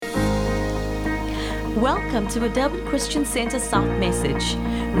Welcome to a Durban Christian Center South message.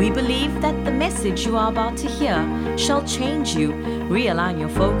 We believe that the message you are about to hear shall change you, realign your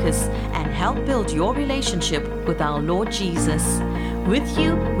focus, and help build your relationship with our Lord Jesus. With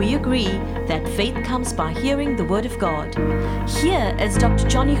you, we agree that faith comes by hearing the Word of God. Here is Dr.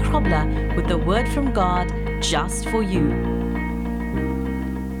 Johnny Krobler with the Word from God just for you.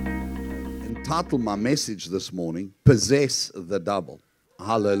 Entitled my message this morning, Possess the Double.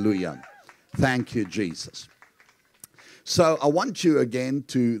 Hallelujah. Thank you, Jesus. So I want you again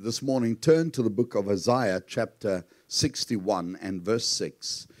to, this morning, turn to the book of Isaiah, chapter 61 and verse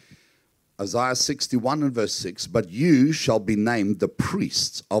 6. Isaiah 61 and verse 6, "But you shall be named the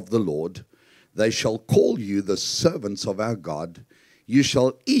priests of the Lord. They shall call you the servants of our God. You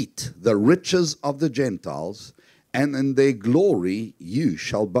shall eat the riches of the Gentiles, and in their glory you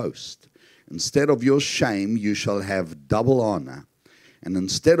shall boast. Instead of your shame, you shall have double honor. And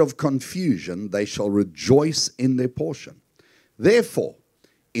instead of confusion, they shall rejoice in their portion. Therefore,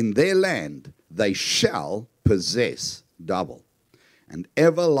 in their land, they shall possess double, and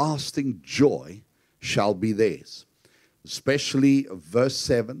everlasting joy shall be theirs." Especially verse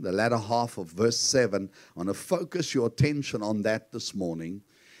 7, the latter half of verse 7. I want to focus your attention on that this morning.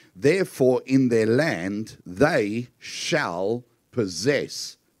 Therefore, in their land, they shall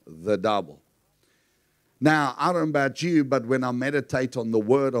possess the double. Now, I don't know about you, but when I meditate on the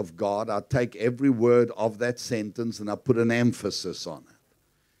Word of God, I take every word of that sentence and I put an emphasis on it.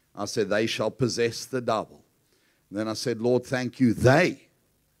 I said, they shall possess the double. And then I said, Lord, thank you, they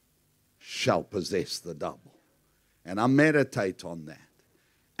shall possess the double. And I meditate on that.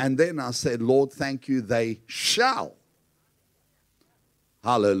 And then I said, Lord, thank you, they shall.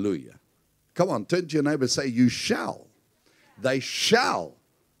 Hallelujah. Come on, turn to your neighbor and say, you shall. They shall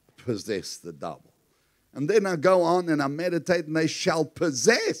possess the double. And then I go on and I meditate, and they shall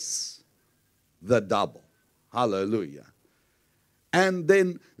possess the double. Hallelujah. And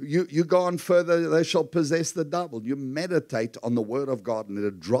then you go on further, they shall possess the double. You meditate on the Word of God, and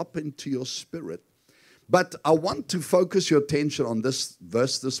it'll drop into your spirit. But I want to focus your attention on this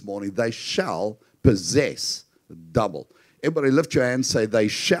verse this morning. They shall possess double. Everybody lift your hand and say, they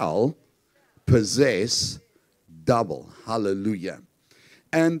shall possess double. Hallelujah.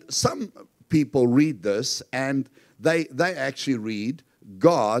 And some people read this, and they actually read,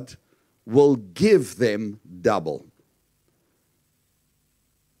 God will give them double.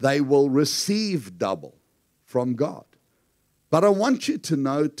 They will receive double from God. But I want you to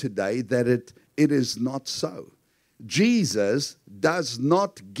know today that it is not so. Jesus does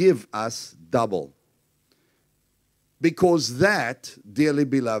not give us double, because that, dearly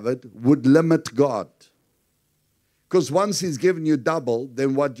beloved, would limit God. Because once He's given you double,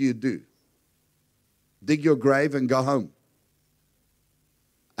 then what do? Dig your grave and go home.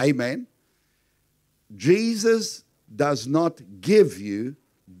 Amen. Jesus does not give you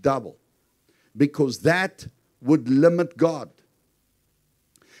double, because that would limit God.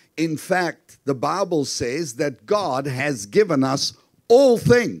 In fact, the Bible says that God has given us all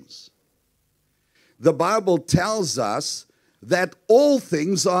things. The Bible tells us that all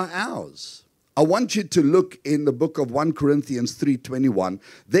things are ours. I want you to look in the book of 1 Corinthians 3:21.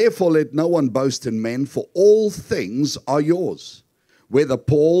 "Therefore let no one boast in men, for all things are yours, whether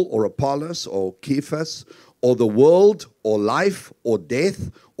Paul or Apollos or Cephas, or the world or life or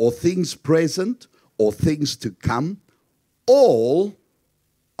death, or things present or things to come, all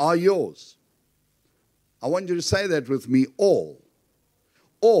are yours." I want you to say that with me, all.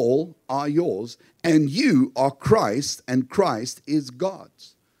 All are yours, and you are Christ, and Christ is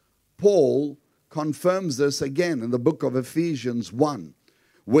God's. Paul confirms this again in the book of Ephesians 1,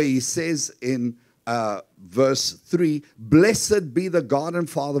 where he says in verse 3, "Blessed be the God and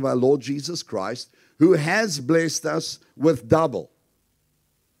Father of our Lord Jesus Christ, who has blessed us with double."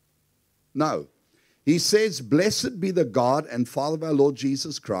 No, he says, "Blessed be the God and Father of our Lord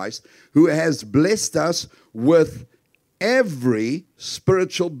Jesus Christ, who has blessed us with every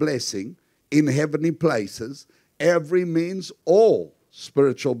spiritual blessing in heavenly places." Every means all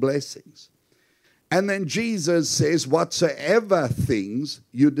spiritual blessings. And then Jesus says, whatsoever things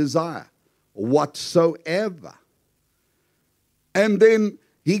you desire. Whatsoever. And then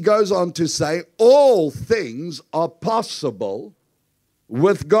he goes on to say, all things are possible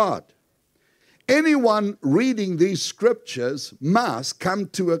with God. Anyone reading these scriptures must come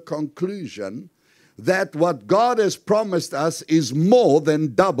to a conclusion that what God has promised us is more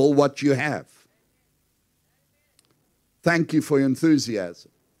than double what you have. Thank you for your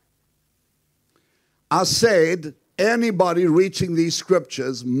enthusiasm. I said anybody reaching these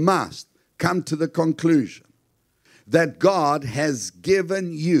scriptures must come to the conclusion that God has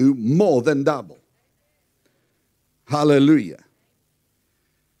given you more than double. Hallelujah.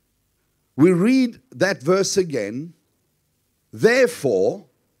 We read that verse again. Therefore,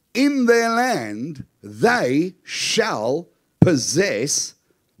 in their land they shall possess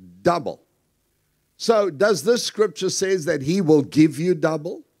double. So does this scripture says that he will give you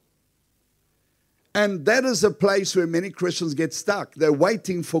double? And that is a place where many Christians get stuck. They're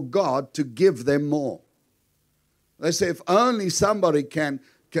waiting for God to give them more. They say, if only somebody can,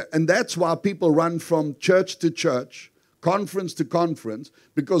 and that's why people run from church to church, conference to conference,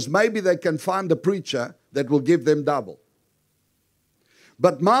 because maybe they can find a preacher that will give them double.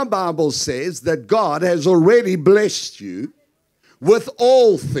 But my Bible says that God has already blessed you with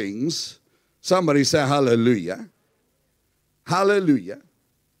all things. Somebody say hallelujah. Hallelujah.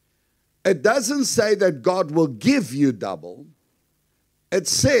 It doesn't say that God will give you double. It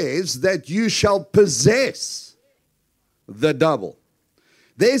says that you shall possess the double.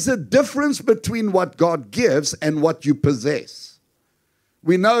 There's a difference between what God gives and what you possess.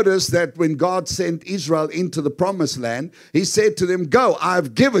 We notice that when God sent Israel into the promised land, he said to them, go,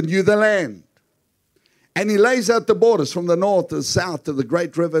 I've given you the land. And he lays out the borders from the north to the south to the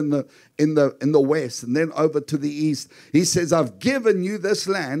great river in the west and then over to the east. He says, I've given you this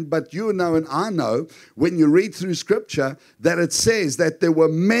land, but you know and I know when you read through Scripture that it says that there were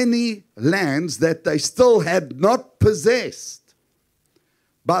many lands that they still had not possessed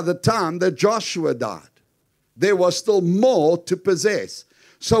by the time that Joshua died. There was still more to possess.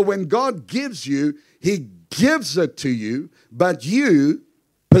 So when God gives you, he gives it to you, but you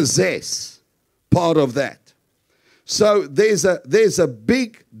possess part of that. So there's a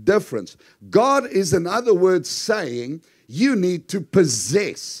big difference. God is, in other words, saying you need to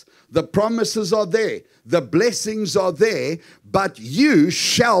possess. The promises are there. The blessings are there, but you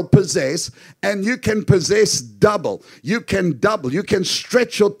shall possess, and you can possess double. You can double. You can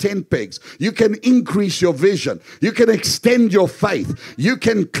stretch your tent pegs. You can increase your vision. You can extend your faith. You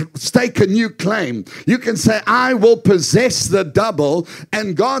can stake a new claim. You can say, I will possess the double,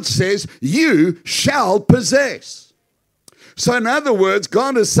 and God says, you shall possess. So in other words,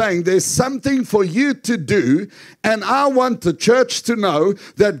 God is saying there's something for you to do, and I want the church to know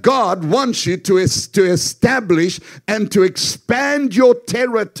that God wants you to establish and to expand your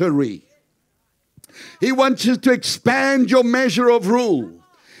territory. He wants you to expand your measure of rule.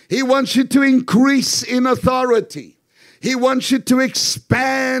 He wants you to increase in authority. He wants you to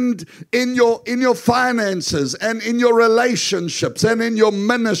expand in your finances and in your relationships and in your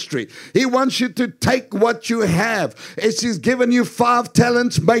ministry. He wants you to take what you have. If he's given you 5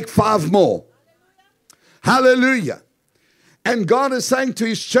 talents, make 5 more. Hallelujah. And God is saying to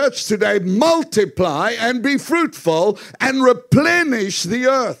his church today, multiply and be fruitful and replenish the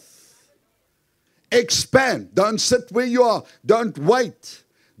earth. Expand. Don't sit where you are. Don't wait.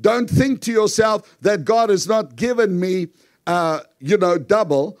 Don't think to yourself that God has not given me,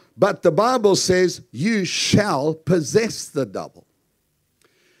 double. But the Bible says you shall possess the double.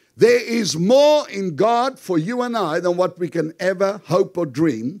 There is more in God for you and I than what we can ever hope or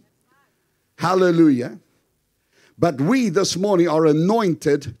dream. Hallelujah. But we this morning are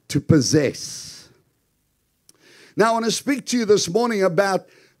anointed to possess. Now I want to speak to you this morning about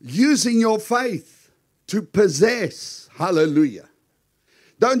using your faith to possess. Hallelujah.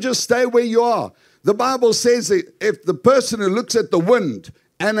 Don't just stay where you are. The Bible says that if the person who looks at the wind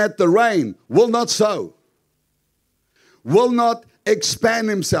and at the rain will not sow, will not expand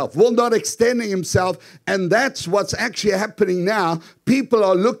himself, will not extend himself, and that's what's actually happening now. People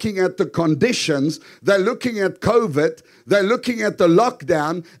are looking at the conditions, they're looking at COVID, they're looking at the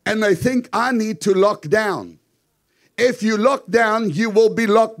lockdown, and they think, I need to lock down. If you lock down, you will be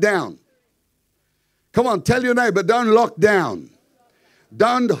locked down. Come on, tell your neighbor, don't lock down.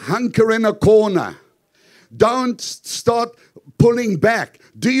 Don't hunker in a corner. Don't start pulling back.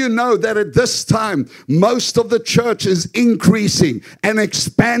 Do you know that at this time, most of the church is increasing and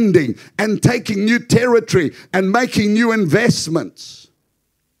expanding and taking new territory and making new investments?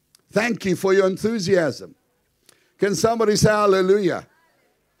 Thank you for your enthusiasm. Can somebody say hallelujah?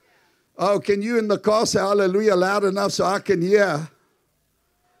 Oh, can you in the car say hallelujah loud enough so I can hear?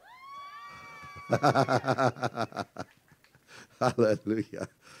 Hallelujah.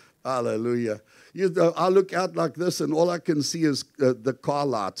 Hallelujah. I look out like this and all I can see is the car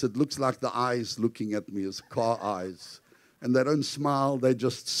lights. It looks like the eyes looking at me as car eyes. And they don't smile, they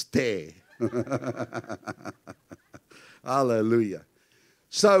just stare. Hallelujah.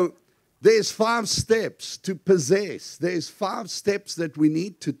 So there's 5 steps to possess. There's 5 steps that we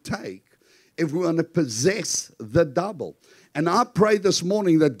need to take if we want to possess the double. And I pray this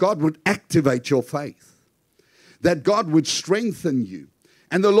morning that God would activate your faith, that God would strengthen you.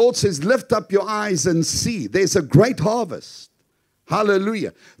 And the Lord says, lift up your eyes and see. There's a great harvest.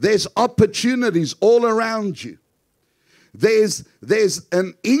 Hallelujah. There's opportunities all around you. There's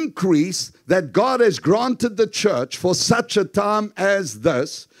an increase that God has granted the church for such a time as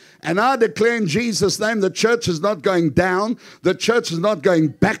this. And I declare in Jesus' name, the church is not going down. The church is not going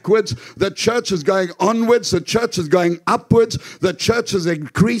backwards. The church is going onwards. The church is going upwards. The church is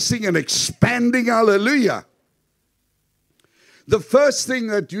increasing and expanding. Hallelujah. The first thing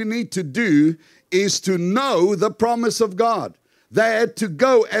that you need to do is to know the promise of God. They had to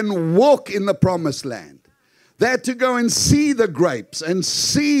go and walk in the promised land. They had to go and see the grapes and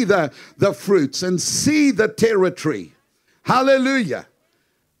see the fruits and see the territory. Hallelujah.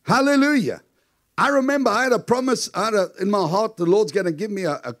 Hallelujah. I remember I had a promise in my heart, the Lord's going to give me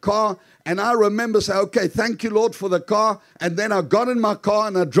a car. And I remember saying, okay, thank you, Lord, for the car. And then I got in my car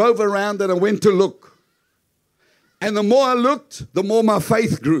and I drove around and I went to look. And the more I looked, the more my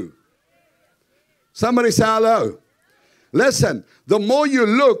faith grew. Somebody say hello. Listen, the more you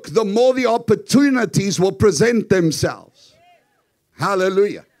look, the more the opportunities will present themselves.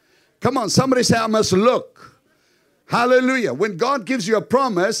 Hallelujah. Come on, somebody say, I must look. Hallelujah. When God gives you a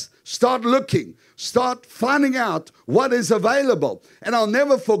promise, start looking. Start finding out what is available. And I'll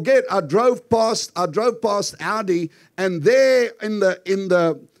never forget, I drove past Audi, and there in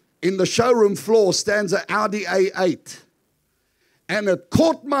the showroom floor stands an Audi A8. And it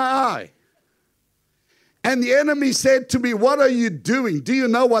caught my eye. And the enemy said to me, what are you doing? Do you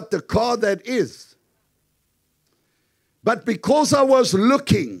know what the car that is? But because I was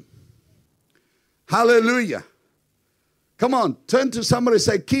looking, hallelujah. Come on, turn to somebody and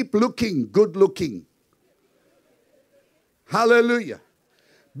say, keep looking, good looking. Hallelujah.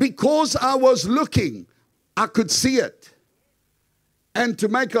 Because I was looking, I could see it. And to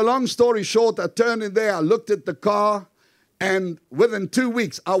make a long story short, I turned in there, I looked at the car, and within 2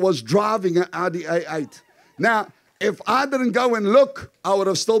 weeks, I was driving an Audi A8. Now, if I didn't go and look, I would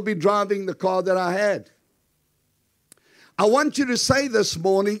have still been driving the car that I had. I want you to say this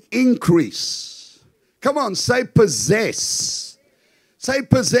morning, increase. Come on, say possess. Say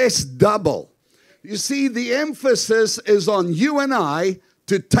possess double. You see, the emphasis is on you and I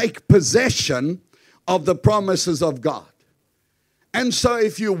to take possession of the promises of God. And so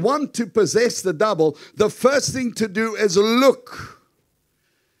if you want to possess the double, the first thing to do is look.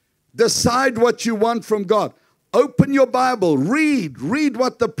 Decide what you want from God. Open your Bible. Read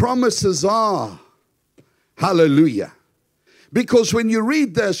what the promises are. Hallelujah. Because when you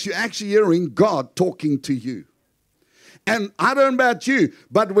read this, you're actually hearing God talking to you. And I don't know about you,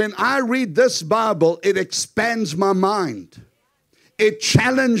 but when I read this Bible, it expands my mind. It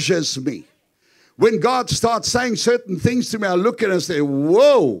challenges me. When God starts saying certain things to me, I look at it and say,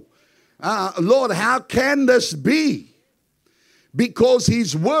 whoa, Lord, how can this be? Because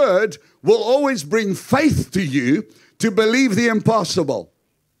His word will always bring faith to you to believe the impossible.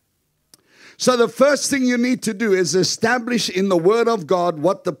 So the first thing you need to do is establish in the word of God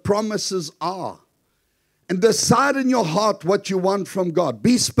what the promises are. And decide in your heart what you want from God.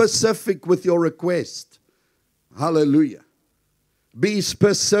 Be specific with your request. Hallelujah. Be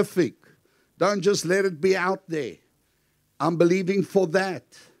specific. Don't just let it be out there. I'm believing for that.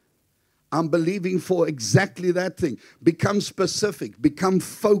 I'm believing for exactly that thing. Become specific. Become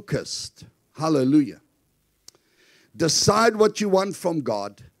focused. Hallelujah. Decide what you want from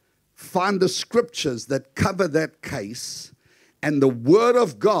God. Find the scriptures that cover that case. And the word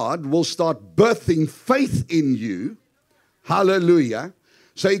of God will start birthing faith in you. Hallelujah.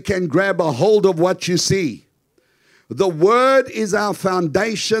 So you can grab a hold of what you see. The word is our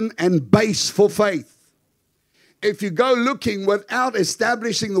foundation and base for faith. If you go looking without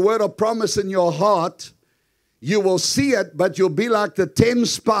establishing the word of promise in your heart, you will see it, but you'll be like the 10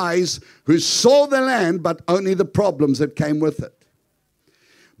 spies who saw the land, but only the problems that came with it.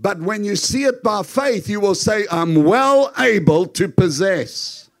 But when you see it by faith, you will say, I'm well able to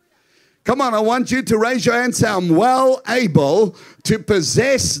possess. Come on, I want you to raise your hand and say, I'm well able to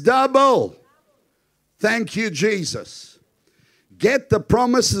possess double. Thank you, Jesus. Get the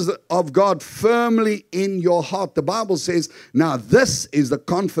promises of God firmly in your heart. The Bible says, now this is the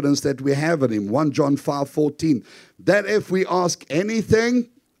confidence that we have in Him. 1 John 5:14. That if we ask anything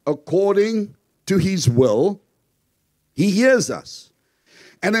according to His will, He hears us.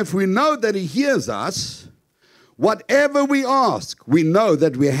 And if we know that He hears us, whatever we ask, we know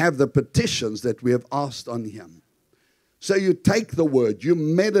that we have the petitions that we have asked on Him. So you take the word, you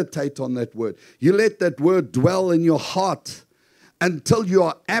meditate on that word, you let that word dwell in your heart until you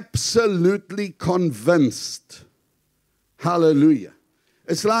are absolutely convinced. Hallelujah.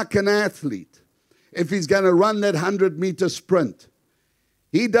 It's like an athlete. If he's going to run that 100-meter sprint,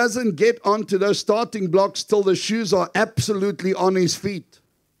 He doesn't get onto those starting blocks till the shoes are absolutely on his feet.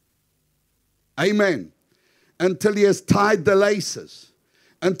 Amen. Until he has tied the laces.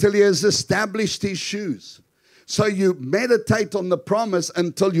 Until he has established his shoes. So you meditate on the promise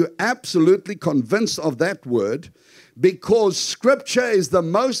until you're absolutely convinced of that word, because Scripture is the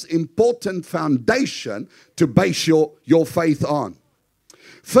most important foundation to base your faith on.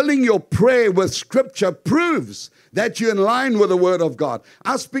 Filling your prayer with Scripture proves that you're in line with the Word of God.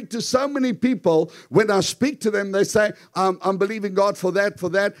 I speak to so many people, when I speak to them, they say, I'm believing God for that,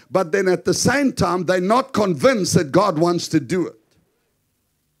 but then at the same time, they're not convinced that God wants to do it.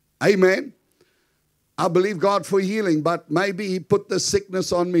 Amen. I believe God for healing, but maybe He put the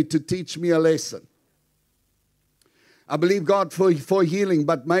sickness on me to teach me a lesson. I believe God for healing,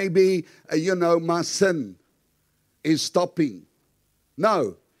 but maybe, my sin is stopping.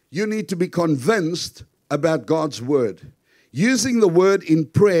 No, you need to be convinced about God's word. Using the word in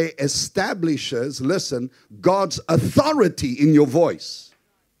prayer establishes, listen, God's authority in your voice.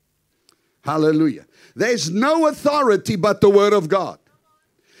 Hallelujah. There's no authority but the word of God.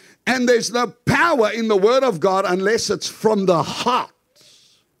 And there's no power in the word of God unless it's from the heart.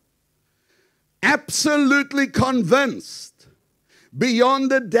 Absolutely convinced,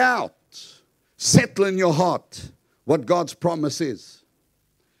 beyond a doubt, settle in your heart what God's promise is.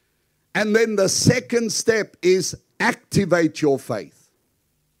 And then the second step is activate your faith.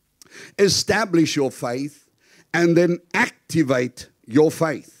 Establish your faith and then activate your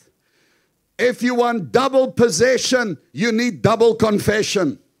faith. If you want double possession, you need double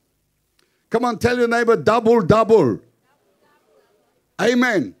confession. Come on, tell your neighbor, double, double.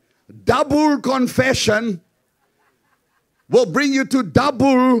 Amen. Double confession will bring you to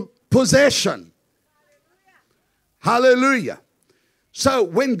double possession. Hallelujah. So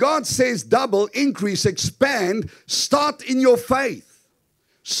when God says double, increase, expand, start in your faith.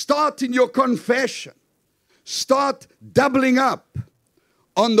 Start in your confession. Start doubling up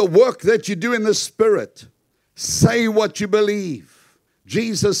on the work that you do in the Spirit. Say what you believe.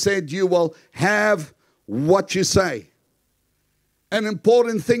 Jesus said you will have what you say. An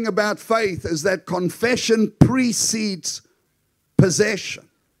important thing about faith is that confession precedes possession.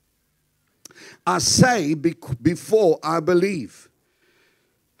 I say before I believe.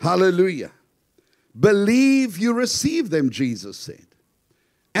 Hallelujah. Believe you receive them, Jesus said.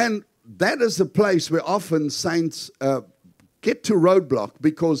 And that is a place where often saints get to roadblock,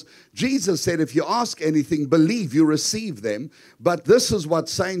 because Jesus said if you ask anything, believe you receive them. But this is what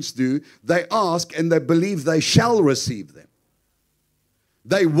saints do. They ask and they believe they shall receive them.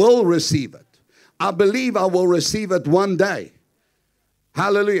 They will receive it. I believe I will receive it one day.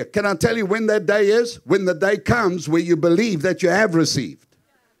 Hallelujah. Can I tell you when that day is? When the day comes where you believe that you have received.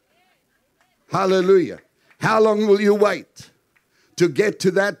 Hallelujah. How long will you wait to get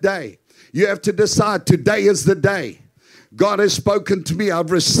to that day? You have to decide today is the day. God has spoken to me.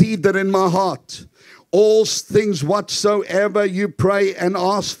 I've received it in my heart. All things whatsoever you pray and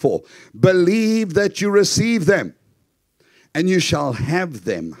ask for, believe that you receive them. And you shall have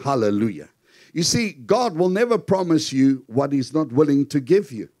them. Hallelujah. You see, God will never promise you what He's not willing to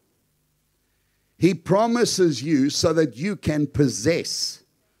give you. He promises you so that you can possess.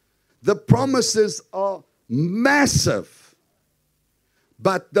 The promises are massive,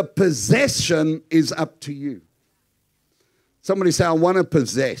 but the possession is up to you. Somebody say, I want to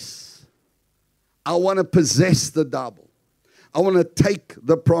possess. I want to possess the double. I want to take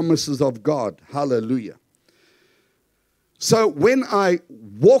the promises of God. Hallelujah. So when I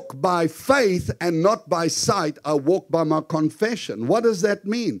walk by faith and not by sight, I walk by my confession. What does that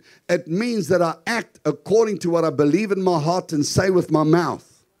mean? It means that I act according to what I believe in my heart and say with my mouth.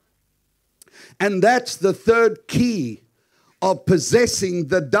 And that's the third key of possessing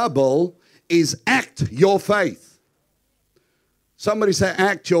the double, is act your faith. Somebody say,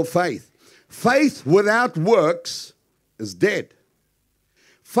 act your faith. Faith without works is dead.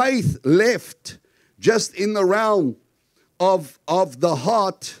 Faith left just in the realm of the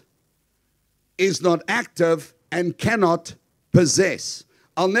heart is not active and cannot possess.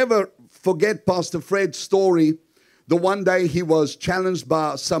 I'll never forget Pastor Fred's story. The one day he was challenged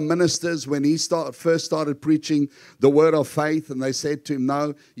by some ministers when he first started preaching the word of faith, and they said to him,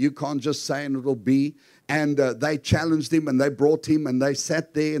 no, you can't just say and it'll be. And they challenged him, and they brought him, and they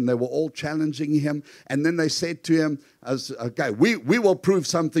sat there, and they were all challenging him. And then they said to him, okay, we will prove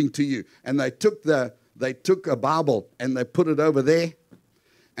something to you. And they took a Bible and they put it over there,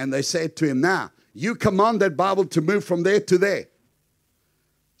 and they said to him, now, you command that Bible to move from there to there.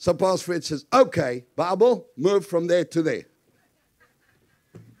 So Pastor Fred says, okay, Bible, move from there to there.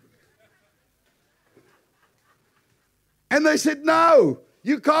 And they said, no,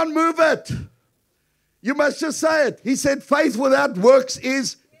 You can't move it. You must just say it. He said, faith without works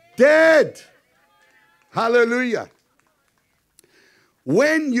is dead. Hallelujah.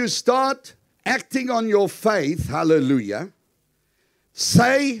 When you start acting on your faith, hallelujah,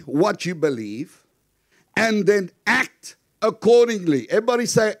 say what you believe and then act accordingly. Everybody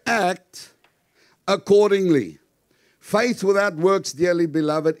say act accordingly. Faith without works, dearly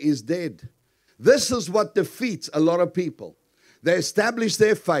beloved, is dead. This is what defeats a lot of people. They establish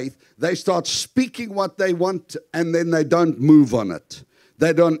their faith, they start speaking what they want, and then they don't move on it.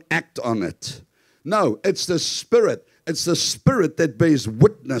 They don't act on it. No, it's the Spirit. It's the Spirit that bears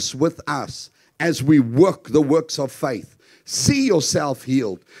witness with us as we work the works of faith. See yourself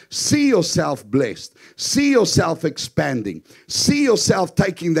healed. See yourself blessed. See yourself expanding. See yourself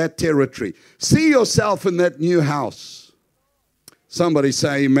taking that territory. See yourself in that new house. Somebody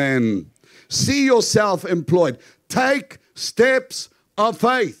say amen. See yourself employed. Take steps of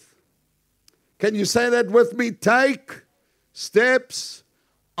faith. Can you say that with me? Take steps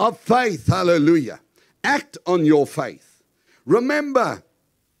of faith. Hallelujah. Act on your faith. Remember,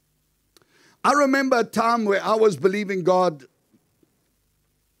 I remember a time where I was believing God,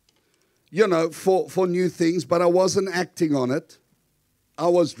 for new things, but I wasn't acting on it. I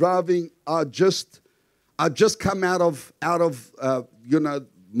was driving. I just come out of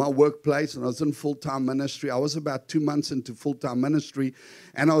my workplace, and I was in full-time ministry. I was about 2 months into full-time ministry,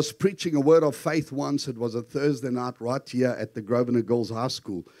 and I was preaching a word of faith once. It was a Thursday night right here at the Grosvenor Girls High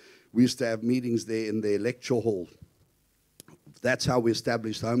School. We used to have meetings there in their lecture hall. That's how we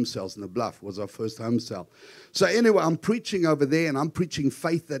established Home Cells in the Bluff. Was our first home cell. So anyway, I'm preaching over there, and I'm preaching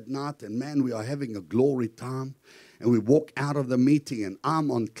faith that night, and man, we are having a glory time. And we walk out of the meeting, and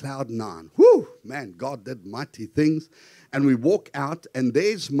I'm on cloud 9. Whew, man, God did mighty things. And we walk out, and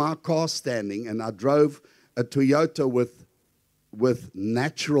there's my car standing, and I drove a Toyota with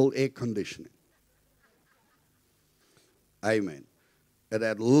natural air conditioning. Amen. It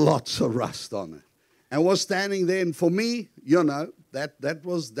had lots of rust on it. And was standing there, and for me, that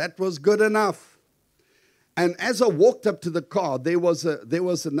was good enough. And as I walked up to the car, there was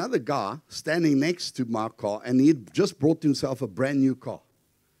another guy standing next to my car, and he'd just brought himself a brand new car.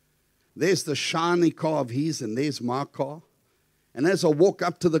 There's the shiny car of his, and there's my car. And as I walk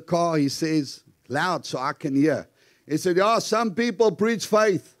up to the car, he says, loud so I can hear. He said, some people preach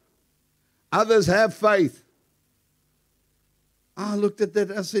faith. Others have faith. I looked at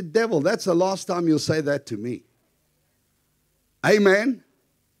that. I said, devil, that's the last time you'll say that to me. Amen.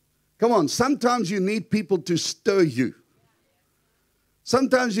 Come on. Sometimes you need people to stir you.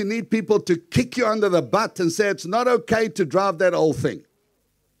 Sometimes you need people to kick you under the butt and say it's not okay to drive that old thing.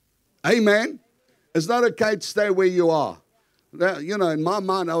 Amen. It's not okay to stay where you are. Now, in my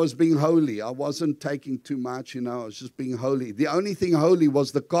mind, I was being holy. I wasn't taking too much, I was just being holy. The only thing holy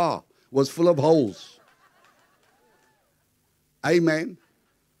was the car, was full of holes. Amen.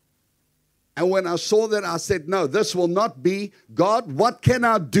 And when I saw that, I said, no, this will not be. God, what can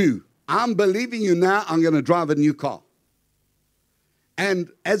I do? I'm believing you now. I'm going to drive a new car. And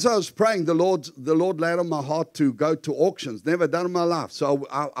as I was praying, the Lord laid on my heart to go to auctions. Never done in my life. So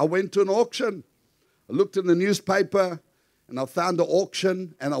I went to an auction. I looked in the newspaper, and I found an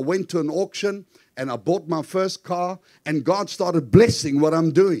auction. And I went to an auction, and I bought my first car. And God started blessing what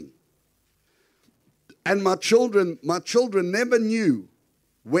I'm doing. And my children never knew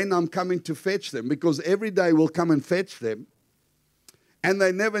when I'm coming to fetch them, because every day we'll come and fetch them. And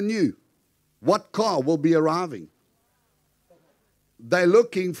they never knew what car will be arriving. They're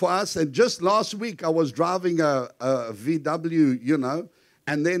looking for us. And just last week I was driving a VW,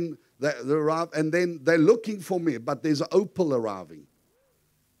 and then they arrive, and then they're looking for me, but there's an Opel arriving.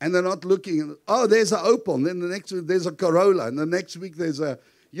 And they're not looking, there's an Opel. And then the next week there's a Corolla. And the next week there's a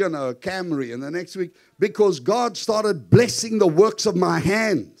Camry. And the next week, because God started blessing the works of my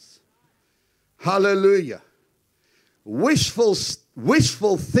hands. Hallelujah. Wishful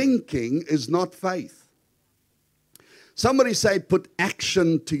thinking is not faith. Somebody say, put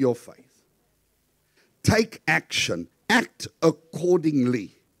action to your faith. Take action. Act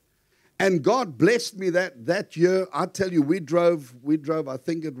accordingly. And God blessed me that year. I tell you, we drove, I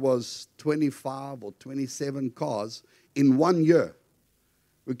think it was 25 or 27 cars in 1 year.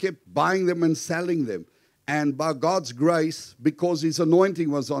 We kept buying them and selling them. And by God's grace, because His anointing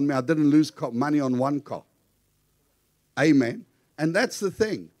was on me, I didn't lose money on one car. Amen. And that's the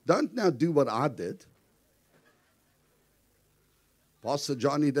thing. Don't now do what I did. Pastor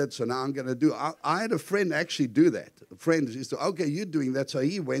Johnny did, so now I'm going to do. I had a friend actually do that. A friend used to, okay, you're doing that. So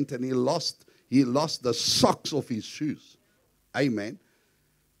he went and he lost the socks off his shoes. Amen.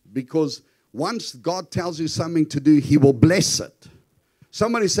 Because once God tells you something to do, He will bless it.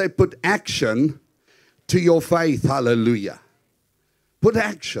 Somebody say, put action to your faith. Hallelujah. Put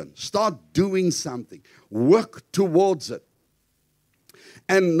action. Start doing something. Work towards it.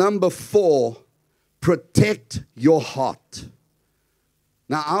 And number 4, protect your heart.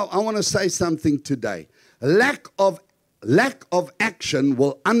 Now, I want to say something today. Lack of action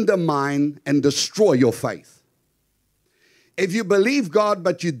will undermine and destroy your faith. If you believe God,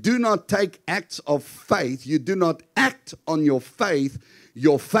 but you do not take acts of faith, you do not act on your faith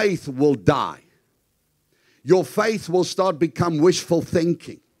will die. Your faith will start become wishful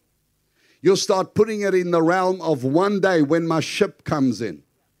thinking. You'll start putting it in the realm of one day when my ship comes in.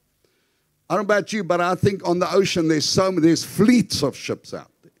 I don't know about you, but I think on the ocean there's fleets of ships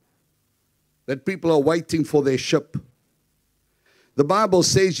out there that people are waiting for their ship. The Bible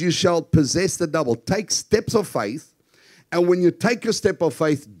says you shall possess the double. Take steps of faith, and when you take a step of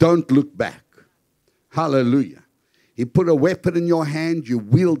faith, don't look back. Hallelujah. He put a weapon in your hand, you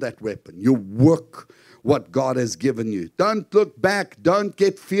wield that weapon. You work what God has given you. Don't look back. Don't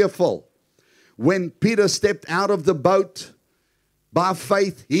get fearful. When Peter stepped out of the boat by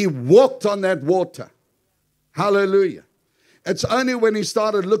faith, he walked on that water. Hallelujah. It's only when he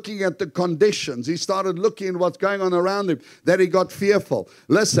started looking at the conditions, he started looking at what's going on around him, that he got fearful.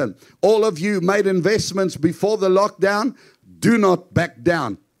 Listen, all of you made investments before the lockdown. Do not back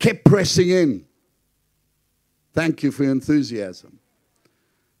down. Keep pressing in. Thank you for your enthusiasm.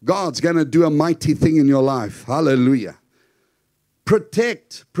 God's going to do a mighty thing in your life. Hallelujah.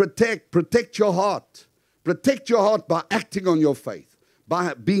 Protect your heart. Protect your heart by acting on your faith,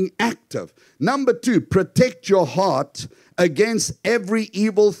 by being active. Number 2, protect your heart against every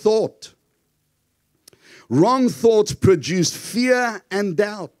evil thought. Wrong thoughts produce fear and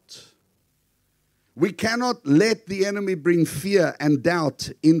doubt. We cannot let the enemy bring fear and doubt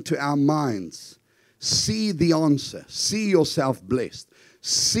into our minds. See the answer. See yourself blessed.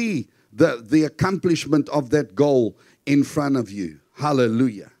 See the accomplishment of that goal in front of you.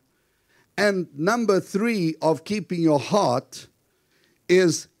 Hallelujah. And number 3 of keeping your heart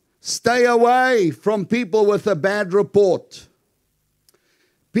is stay away from people with a bad report.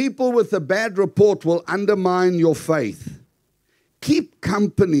 People with a bad report will undermine your faith. Keep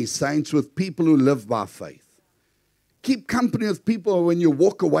company, saints, with people who live by faith. Keep company with people when you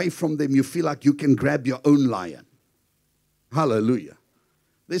walk away from them, you feel like you can grab your own lion. Hallelujah.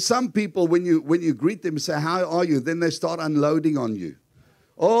 There's some people, when you greet them and say, how are you? Then they start unloading on you.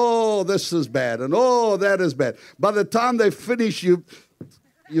 Oh, this is bad. And oh, that is bad. By the time they finish, you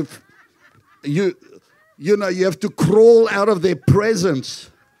have to crawl out of their presence.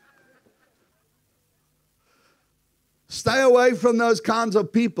 Stay away from those kinds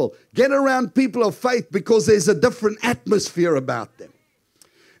of people. Get around people of faith because there's a different atmosphere about them.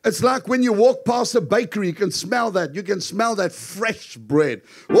 It's like when you walk past a bakery, you can smell that. You can smell that fresh bread.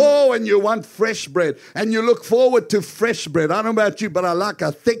 Oh, and you want fresh bread. And you look forward to fresh bread. I don't know about you, but I like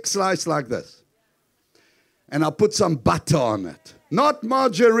a thick slice like this. And I'll put some butter on it. Not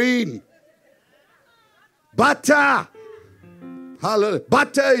margarine. Butter. Hallelujah.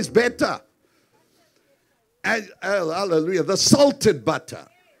 Butter is better. And, hallelujah. The salted butter.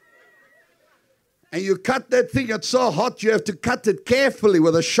 And you cut that thing, it's so hot, you have to cut it carefully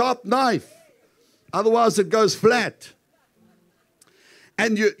with a sharp knife. Otherwise, it goes flat.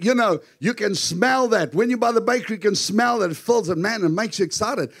 And you can smell that. When you buy the bakery, you can smell that. It fills it, man, it makes you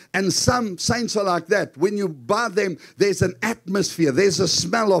excited. And some saints are like that. When you buy them, there's an atmosphere. There's a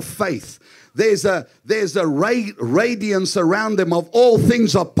smell of faith. There's a radiance around them of all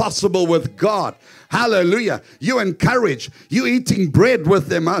things are possible with God. Hallelujah. You encourage. You eating bread with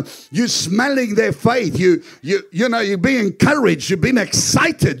them. You smelling their faith. You're being encouraged. You've been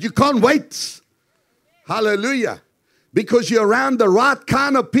excited. You can't wait. Hallelujah. Because you're around the right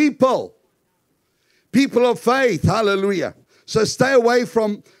kind of people. People of faith. Hallelujah. So stay away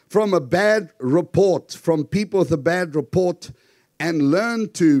from a bad report, from people with a bad report, and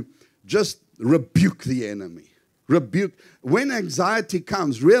learn to just rebuke the enemy. Rebuke. When anxiety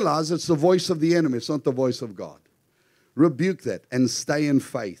comes, realize it's the voice of the enemy. It's not the voice of God. Rebuke that and stay in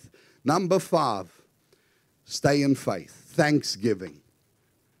faith. Number 5, stay in faith. Thanksgiving.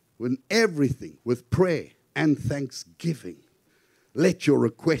 With everything, with prayer and thanksgiving. Let your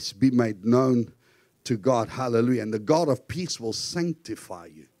requests be made known to God. Hallelujah. And the God of peace will sanctify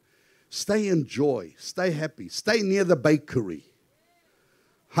you. Stay in joy. Stay happy. Stay near the bakery.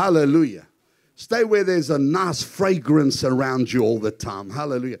 Hallelujah. Stay where there's a nice fragrance around you all the time.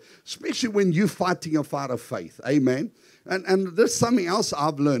 Hallelujah. Especially when you're fighting a fight of faith. Amen. And there's something else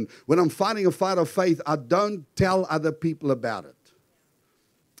I've learned. When I'm fighting a fight of faith, I don't tell other people about it.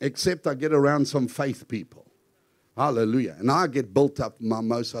 Except I get around some faith people. Hallelujah. And I get built up in my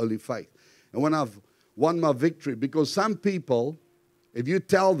most holy faith. And when I've won my victory, because some people, if you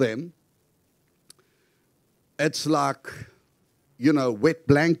tell them, it's like, wet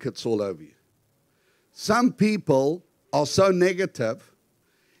blankets all over you. Some people are so negative,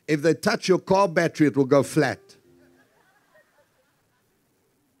 if they touch your car battery, it will go flat.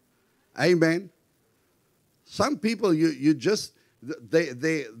 Amen. Some people, you just,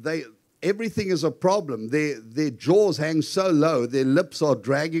 everything is a problem. Their jaws hang so low, their lips are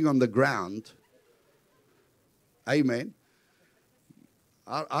dragging on the ground. Amen.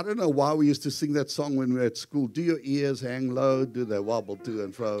 I don't know why we used to sing that song when we were at school. Do your ears hang low? Do they wobble to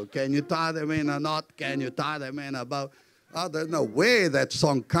and fro? Can you tie them in a knot? Can you tie them in a bow? I don't know where that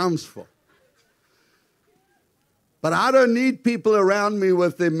song comes from. But I don't need people around me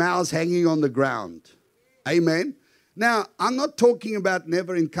with their mouths hanging on the ground. Amen. Now, I'm not talking about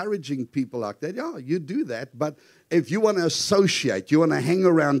never encouraging people like that. Yeah, you do that. But if you want to associate, you want to hang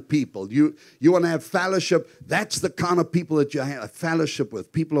around people, you want to have fellowship, that's the kind of people that you have fellowship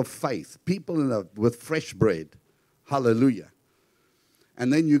with, people of faith, people with fresh bread. Hallelujah.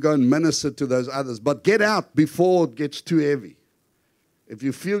 And then you go and minister to those others. But get out before it gets too heavy. If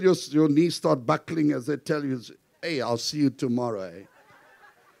you feel your knees start buckling as they tell you, hey, I'll see you tomorrow. Eh?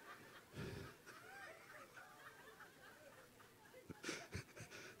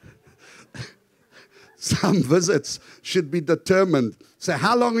 Some visits should be determined. Say,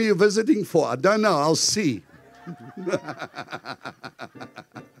 how long are you visiting for? I don't know. I'll see.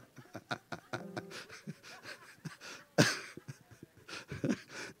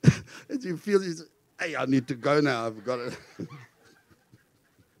 As you feel, hey, I need to go now. I've got it.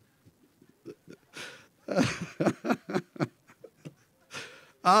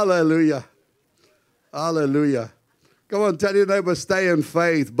 Hallelujah. Hallelujah. Come on, tell your neighbor, stay in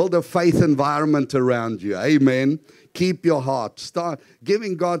faith. Build a faith environment around you. Amen. Keep your heart. Start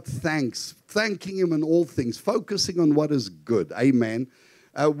giving God thanks. Thanking Him in all things. Focusing on what is good. Amen.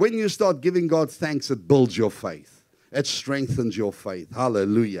 When you start giving God thanks, it builds your faith. It strengthens your faith.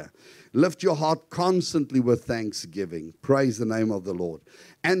 Hallelujah. Lift your heart constantly with thanksgiving. Praise the name of the Lord.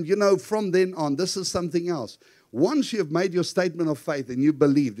 And from then on, this is something else. Once you have made your statement of faith and you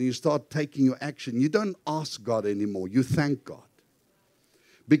believe and you start taking your action, you don't ask God anymore. You thank God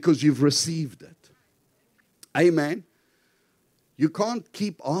because you've received it. Amen. You can't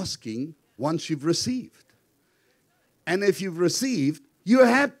keep asking once you've received. And if you've received, you're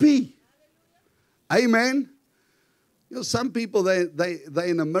happy. Amen. Some people, they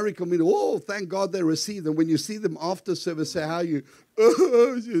in a miracle meeting, oh, thank God they received. And when you see them after service, say, how are you?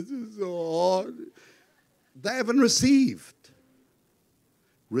 Oh, this is so hard. They haven't received.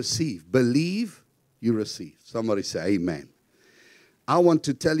 Receive. Believe, you receive. Somebody say amen. I want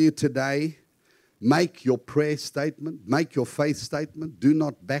to tell you today, make your prayer statement, make your faith statement. Do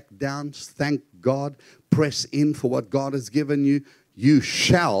not back down. Thank God. Press in for what God has given you. You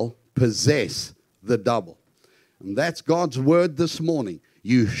shall possess the double. And that's God's word this morning.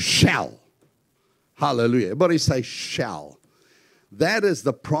 You shall. Hallelujah. Everybody say shall. That is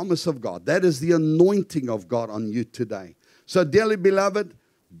the promise of God. That is the anointing of God on you today. So, dearly beloved,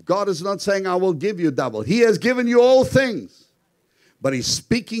 God is not saying, I will give you double. He has given you all things. But He's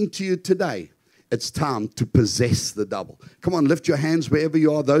speaking to you today. It's time to possess the double. Come on, lift your hands wherever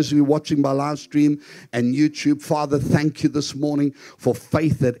you are. Those of you watching by live stream and YouTube, Father, thank you this morning for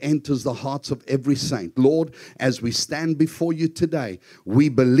faith that enters the hearts of every saint. Lord, as we stand before you today, we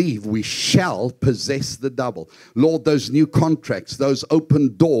believe we shall possess the double. Lord, those new contracts, those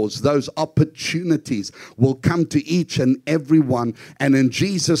open doors, those opportunities will come to each and every one. And in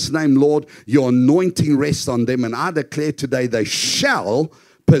Jesus' name, Lord, your anointing rests on them. And I declare today they shall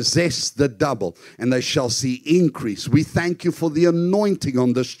possess the double, and they shall see increase. We thank you for the anointing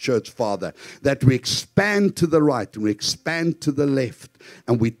on this church, Father, that we expand to the right and we expand to the left,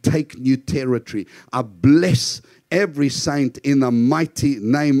 and we take new territory. I bless every saint in the mighty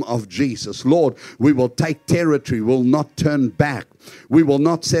name of Jesus. Lord, we will take territory. We will not turn back. We will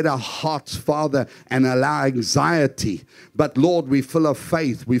not set our hearts, Father, and allow anxiety. But Lord, we're full of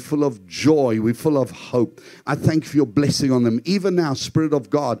faith. We're full of joy. We're full of hope. I thank you for your blessing on them. Even now, Spirit of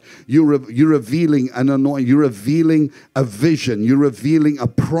God, you're revealing an anointing. You're revealing a vision. You're revealing a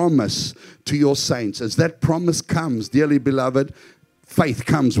promise to your saints. As that promise comes, dearly beloved, faith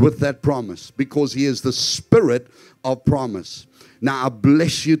comes with that promise because He is the Spirit of promise. Now, I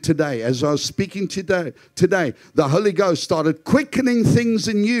bless you today. As I was speaking today, the Holy Ghost started quickening things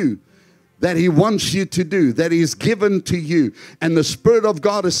in you that He wants you to do, that He's given to you. And the Spirit of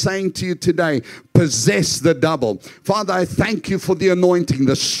God is saying to you today, possess the double. Father, I thank you for the anointing,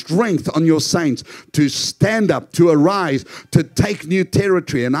 the strength on your saints to stand up, to arise, to take new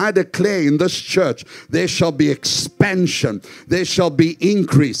territory. And I declare in this church, there shall be expansion, there shall be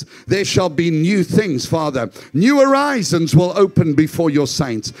increase, there shall be new things, Father. New horizons will open before your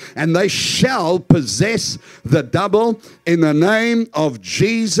saints, and they shall possess the double in the name of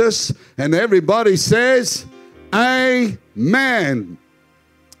Jesus. And everybody says, amen.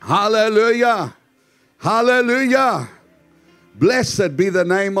 Hallelujah. Hallelujah. Blessed be the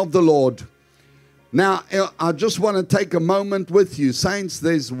name of the Lord. Now, I just want to take a moment with you. Saints,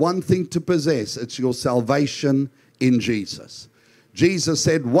 there's one thing to possess. It's your salvation in Jesus. Jesus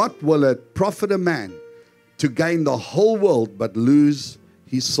said, what will it profit a man to gain the whole world but lose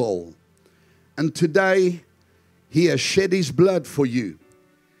his soul? And today, He has shed His blood for you.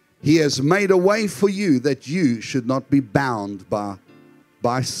 He has made a way for you that you should not be bound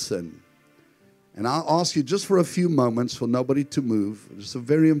by sin. And I'll ask you just for a few moments for nobody to move. It's a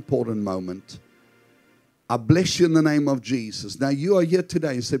very important moment. I bless you in the name of Jesus. Now you are here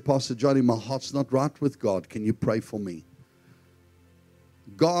today. You say, Pastor Johnny, my heart's not right with God. Can you pray for me?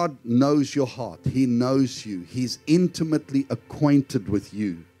 God knows your heart. He knows you. He's intimately acquainted with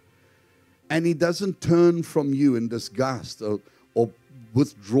you. And He doesn't turn from you in disgust or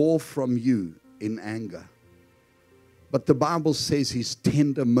withdraw from you in anger. But the Bible says His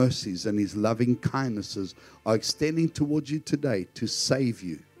tender mercies and His loving kindnesses are extending towards you today to save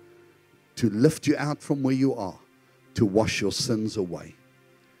you, to lift you out from where you are, to wash your sins away.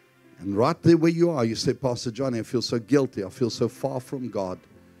 And right there where you are, you say, Pastor Johnny, I feel so guilty. I feel so far from God.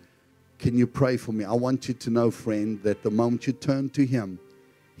 Can you pray for me? I want you to know, friend, that the moment you turn to Him,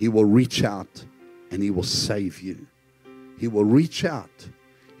 He will reach out and He will save you. He will reach out.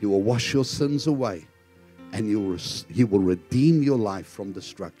 He will wash your sins away. And He will redeem your life from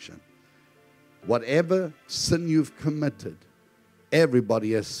destruction. Whatever sin you've committed,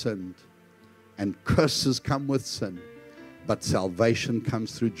 everybody has sinned. And curses come with sin. But salvation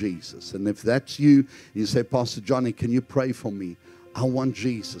comes through Jesus. And if that's you, you say, Pastor Johnny, can you pray for me? I want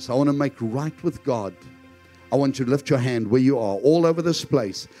Jesus. I want to make right with God. I want you to lift your hand where you are, all over this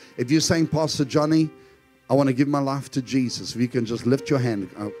place. If you're saying, Pastor Johnny, I want to give my life to Jesus. If you can just lift your hand.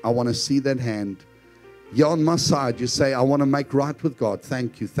 I want to see that hand. You're on my side. You say, I want to make right with God.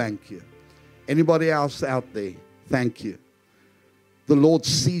 Thank you, thank you. Anybody else out there? Thank you. The Lord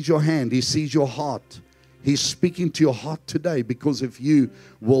sees your hand. He sees your heart. He's speaking to your heart today, because if you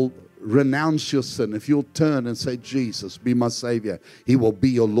will renounce your sin, if you'll turn and say, Jesus, be my Savior, He will be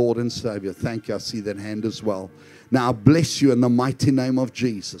your Lord and Savior. Thank you. I see that hand as well. Now, I bless you in the mighty name of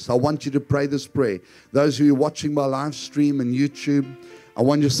Jesus. I want you to pray this prayer. Those of you watching my live stream and YouTube, I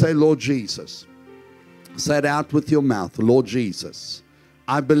want you to say, Lord Jesus. Say it out with your mouth. Lord Jesus,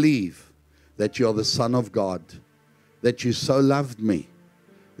 I believe that you're the Son of God, that you so loved me,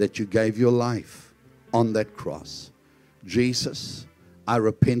 that you gave your life on that cross. Jesus, I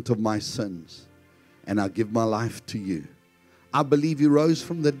repent of my sins, and I give my life to you. I believe you rose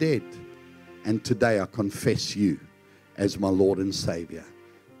from the dead, and today I confess you as my Lord and Savior.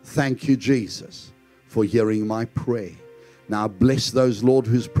 Thank you, Jesus, for hearing my prayer. Now, I bless those, Lord,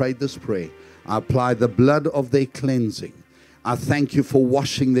 who's prayed this prayer. I apply the blood of their cleansing. I thank you for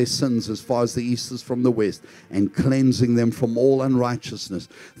washing their sins as far as the east is from the west and cleansing them from all unrighteousness.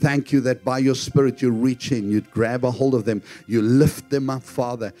 Thank you that by your Spirit you reach in, you grab a hold of them, you lift them up,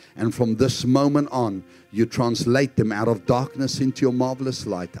 Father, and from this moment on, you translate them out of darkness into your marvelous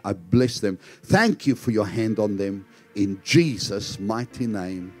light. I bless them. Thank you for your hand on them in Jesus' mighty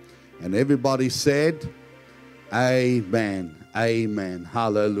name. And everybody said, amen, amen,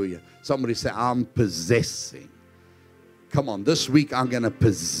 hallelujah. Somebody say, I'm possessing. Come on, this week I'm going to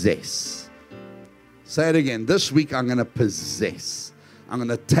possess. Say it again. This week I'm going to possess. I'm going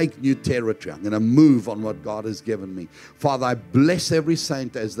to take new territory. I'm going to move on what God has given me. Father, I bless every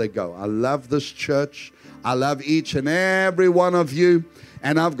saint as they go. I love this church. I love each and every one of you.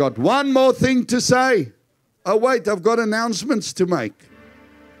 And I've got one more thing to say. Oh, wait, I've got announcements to make.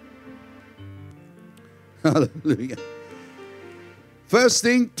 Hallelujah. First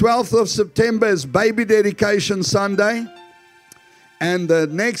thing, 12th of September is Baby Dedication Sunday. And the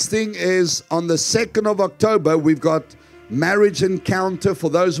next thing is on the 2nd of October, we've got Marriage Encounter.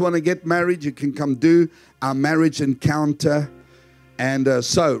 For those who want to get married, you can come do our Marriage Encounter. And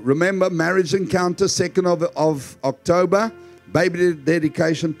so remember, Marriage Encounter, 2nd of October, Baby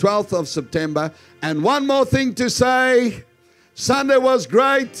Dedication, 12th of September. And one more thing to say, Sunday was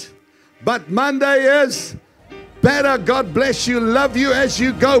great, but Monday is better. God bless you. Love you as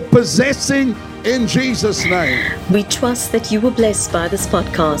you go possessing in Jesus' name. We trust that you were blessed by this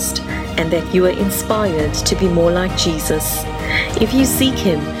podcast and that you are inspired to be more like Jesus. If you seek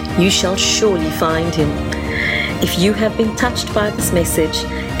Him, you shall surely find Him. If you have been touched by this message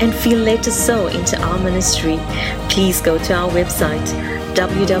and feel led to sow into our ministry, please go to our website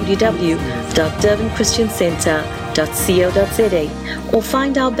www.durbanchristiancenter.co.za or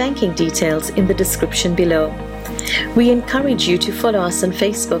find our banking details in the description below. We encourage you to follow us on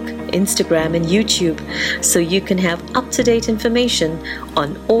Facebook, Instagram, and YouTube so you can have up-to-date information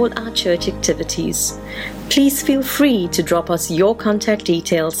on all our church activities. Please feel free to drop us your contact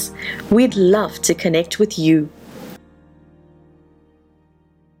details. We'd love to connect with you.